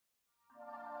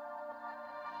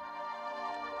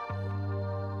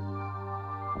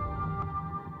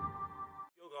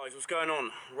what's going on?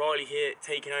 Riley here,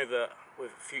 taking over with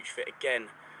Future Fit again.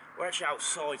 We're actually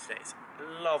outside today. It's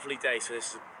a lovely day, so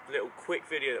this is a little quick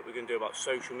video that we're going to do about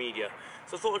social media.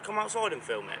 So I thought I'd come outside and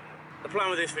film it. The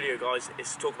plan with this video, guys,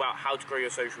 is to talk about how to grow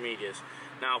your social medias.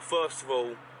 Now, first of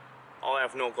all, I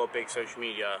have not got big social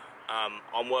media.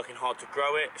 I'm working hard to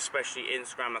grow it, especially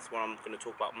Instagram. That's what I'm going to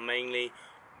talk about mainly.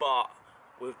 But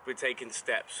we're taking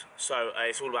steps. So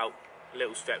it's all about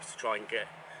little steps to try and get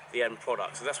the end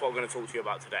product. So that's what I'm going to talk to you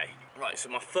about today. Right, so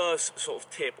my first sort of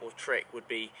tip or trick would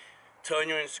be turn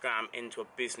your Instagram into a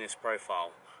business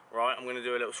profile. Right, I'm going to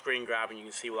do a little screen grab and you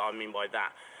can see what I mean by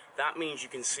that. That means you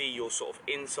can see your sort of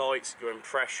insights, your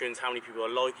impressions, how many people are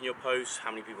liking your posts,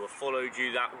 how many people have followed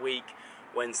you that week,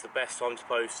 when's the best time to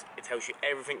post. It tells you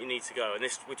everything you need to go, and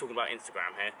this, we're talking about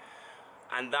Instagram here.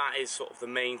 And that is sort of the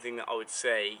main thing that I would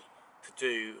say to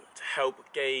do to help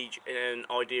gauge an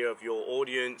idea of your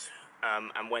audience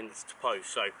and when to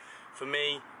post. So for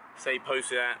me, say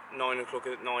posted at 9 o'clock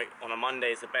at night on a Monday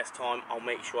is the best time. I'll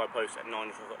make sure I post at 9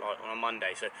 o'clock at night on a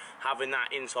Monday. So having that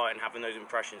insight and having those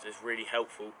impressions is really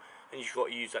helpful, and you've got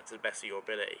to use that to the best of your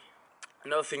ability.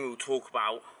 Another thing we'll talk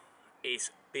about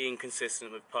is being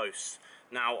consistent with posts.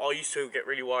 Now, I used to get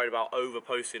really worried about over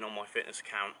posting on my fitness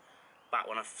account back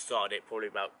when I started it, probably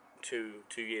about two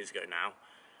years ago now.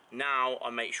 Now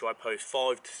I make sure I post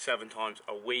 5 to 7 times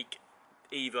a week.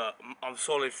 Either I'm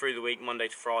solid through the week, Monday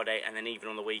to Friday, and then even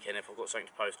on the weekend, if I've got something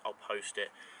to post, I'll post it.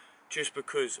 Just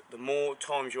because the more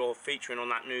times you're featuring on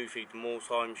that newsfeed, the more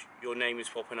times your name is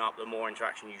popping up, the more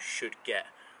interaction you should get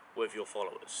with your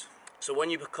followers. So when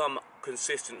you become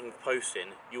consistent with posting,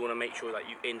 you want to make sure that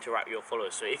you interact with your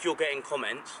followers. So if you're getting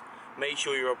comments, make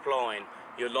sure you're replying,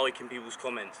 you're liking people's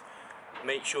comments.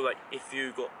 Make sure that if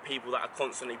you've got people that are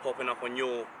constantly popping up on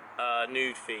your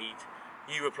nude feed,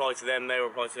 you reply to them, they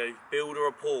reply to you. Build a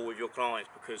rapport with your clients,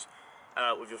 because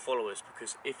with your followers,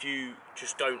 because if you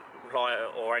just don't reply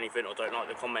or anything, or don't like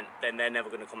the comment, then they're never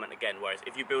going to comment again. Whereas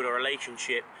if you build a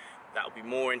relationship, that'll be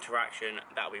more interaction,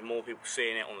 that'll be more people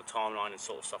seeing it on the timeline and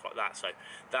sort of stuff like that. So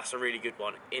that's a really good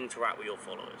one. Interact with your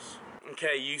followers.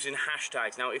 Okay, using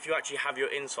hashtags. Now, if you actually have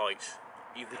your insights,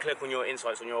 you can click on your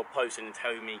insights on your post and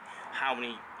tell me how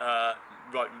many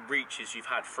reaches you've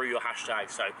had through your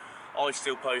hashtags. So I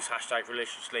still post hashtags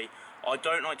religiously. I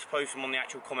don't like to post them on the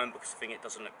actual comment because I think it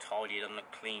doesn't look tidy, it doesn't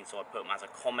look clean, so I put them as a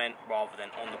comment rather than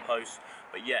on the post.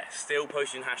 But yeah, still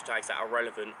posting hashtags that are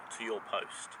relevant to your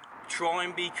post. Try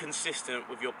and be consistent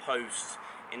with your posts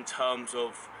in terms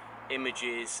of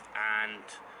images and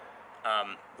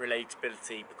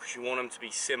relatability, because you want them to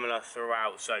be similar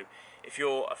throughout. So if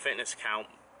you're a fitness account,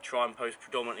 try and post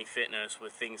predominantly fitness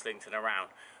with things linked in around.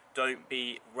 Don't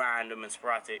be random and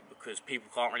sporadic, because people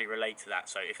can't really relate to that.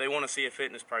 So if they want to see a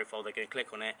fitness profile, they're going to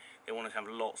click on it. They want to have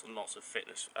lots and lots of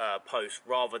fitness posts,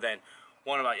 rather than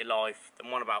one about your life, then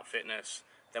one about fitness,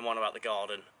 then one about the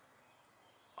garden.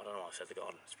 I don't know why I said the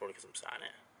garden, it's probably because I'm sat in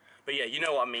it. But yeah, you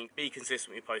know what I mean. Be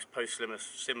consistent with your posts, post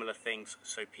similar things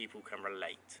so people can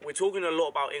relate. We're talking a lot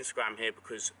about Instagram here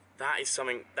because that is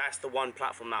something, that's the one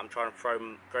platform that I'm trying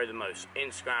to grow the most,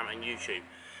 Instagram and YouTube.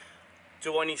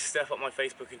 Do I need to step up my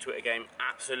Facebook and Twitter game?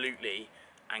 Absolutely.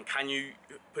 And can you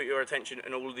put your attention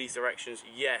in all of these directions?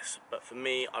 Yes, but for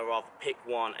me, I'd rather pick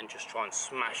one and just try and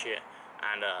smash it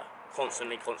and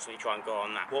constantly try and go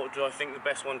on that. What do I think the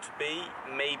best one to be?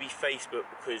 Maybe Facebook,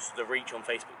 because the reach on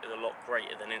Facebook is a lot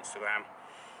greater than Instagram.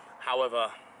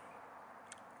 However,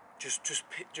 just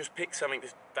pick something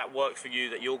that works for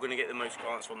you, that you're going to get the most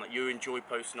clients from, that you enjoy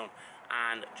posting on,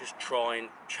 and just try and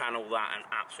channel that and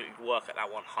absolutely work at that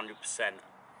 100%.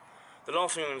 The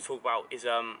last thing I'm going to talk about is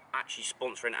actually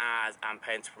sponsoring ads and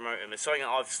paying to promote them. It's something that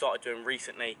I've started doing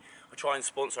recently. I try and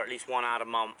sponsor at least one ad a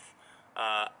month.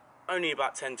 Only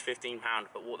about £10 to £15,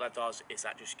 but what that does is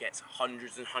that just gets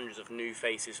hundreds and hundreds of new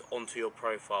faces onto your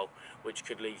profile, which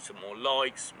could lead to more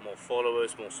likes, more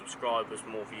followers, more subscribers,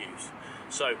 more views.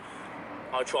 So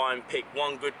I try and pick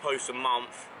one good post a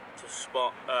month to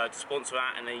sponsor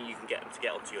that, and then you can get them to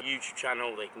get onto your YouTube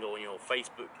channel. They can go on your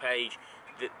Facebook page.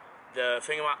 The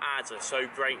thing about ads are so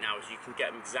great now is you can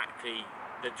get them exactly,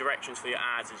 the directions for your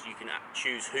ads is you can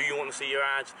choose who you want to see your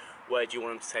ads, where do you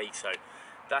want them to take. So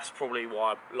that's probably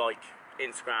why I like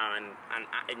Instagram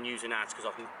and using ads, because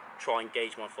I can try and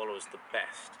gauge my followers the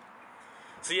best.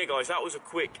 So yeah, guys, that was a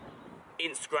quick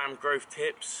Instagram growth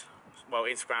tips. Well,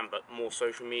 Instagram, but more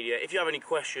social media. If you have any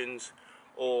questions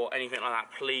or anything like that,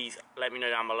 please let me know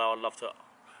down below. I'd love to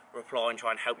reply and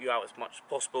try and help you out as much as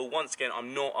possible. Once again,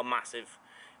 I'm not a massive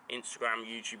Instagram,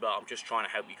 YouTuber. I'm just trying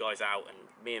to help you guys out, and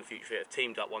me and Future Fit have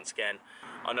teamed up once again.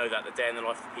 I know that the day in the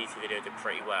life of PT video did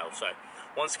pretty well, so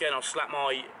once again I'll slap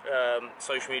my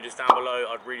social medias down below.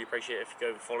 I'd really appreciate it if you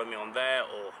go and follow me on there,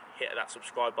 or hit that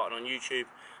subscribe button on YouTube,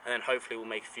 and then hopefully we'll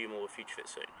make a few more with Future Fit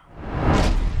soon.